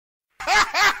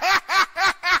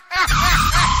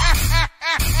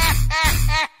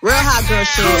Real hot girl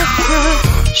shit.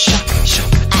 Shut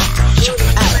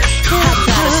I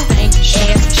got a stank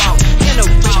ass walk and a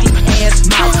pretty ass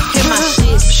mouth. And my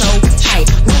shit so tight.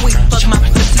 When we fuck, my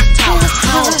pussy talk.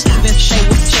 I don't even say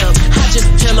what's up. I just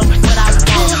tell him what I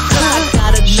want. Cause I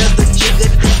got another nigga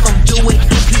that gon' do it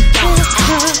if he don't.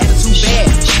 That's too bad.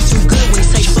 She's too good. When he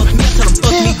say fuck me, I tell him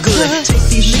fuck me good. Take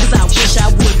these niggas, I wish I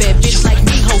would. Bad bitch like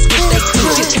me, hoes wish they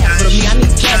could. Shit capital to me, I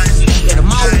need cash to see. And I'm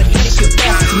always that shit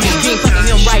fast to me. You ain't fucking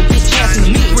him right, bitch, cash to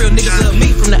me. Real niggas love me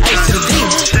from the A to the D.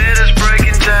 Said it's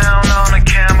breaking down on a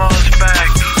camel's back.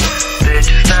 They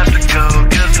just have to go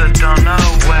cause they don't know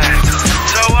where.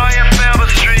 So all your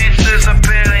favorite streets is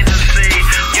appealing to see.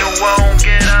 You won't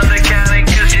get undercounted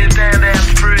cause you're damn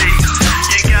free.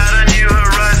 You got a new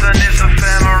horizon, it's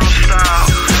ephemeral style.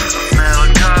 A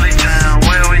melancholy town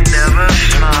where we never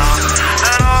smile.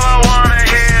 And all I wanna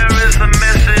hear is the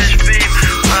message beep.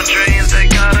 My dreams, they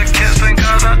gotta kiss me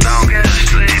cause I don't get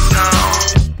sleep, no.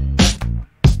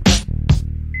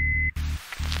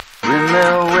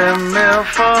 Windmill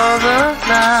for the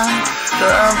line,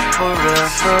 I'm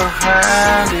forever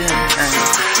hand in hand.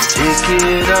 Take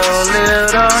it all,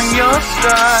 live on your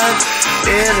stride.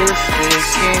 It is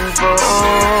taking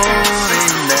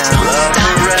falling down. Love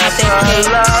forever,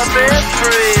 love is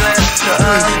free. Let's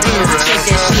turn forever,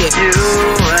 you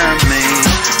and me.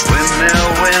 Windmill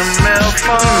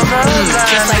for the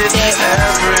line, it's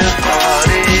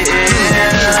everybody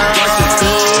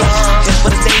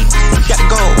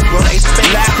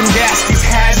Laughing gas, these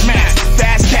hazmat,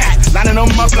 fast cat, lining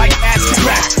them up like acid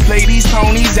crack. Play these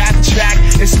ponies at the track,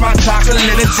 it's my chocolate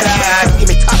attack. Give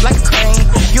me top like a crane,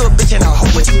 you a bitch and a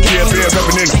hoe with your game. Yeah,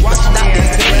 reppin' in.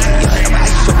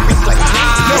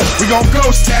 We gon'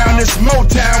 ghost town, this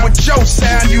Motown with your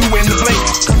sound, you in the blink.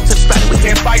 Come to the spot, we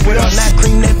can't fight with us. Not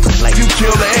cream that pussy like you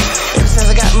kill the egg. Ever since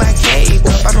I got my cave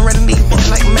up, I've been running these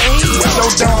bitches like me. So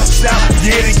don't stop,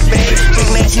 get it, baby.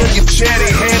 Taking that hill, your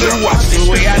cherry head and watch the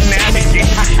way I navigate.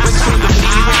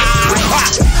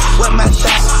 What my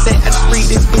shot said, I just read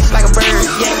this bitch like a bird,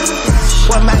 yeah.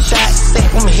 What my shot said,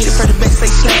 when we hit it for the best, say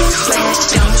slap.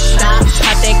 Don't stop,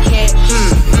 pop that cat,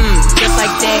 just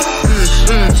like that,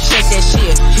 shake that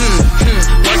shit,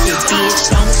 work it,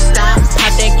 bitch. Don't stop,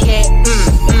 pop that cat,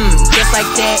 just like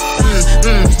that,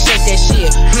 shake that shit,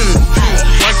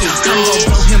 work it, bitch. I'm gon'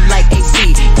 blow him like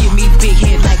AC, give me big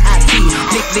head like IT,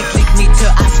 lick me till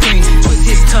I scream, twist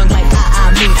his tongue like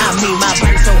I mean, my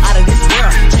body so out of this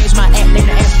world, change my act, name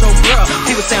the Astro Girl,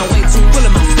 people sound way too full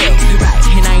of myself, you right,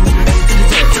 and I ain't even ready to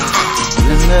deserve it.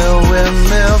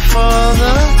 Windmill for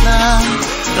the line,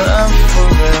 I'm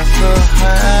forever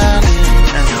hand in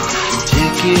hand.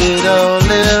 Take it all,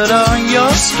 live on your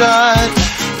stride.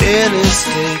 It is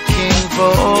taking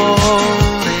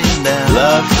falling down.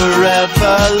 Love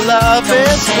forever, love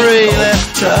is free. Let's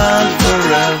turn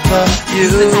forever, you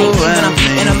and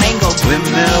me.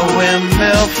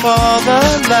 Windmill for the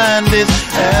land is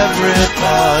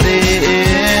everybody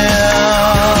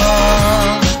in.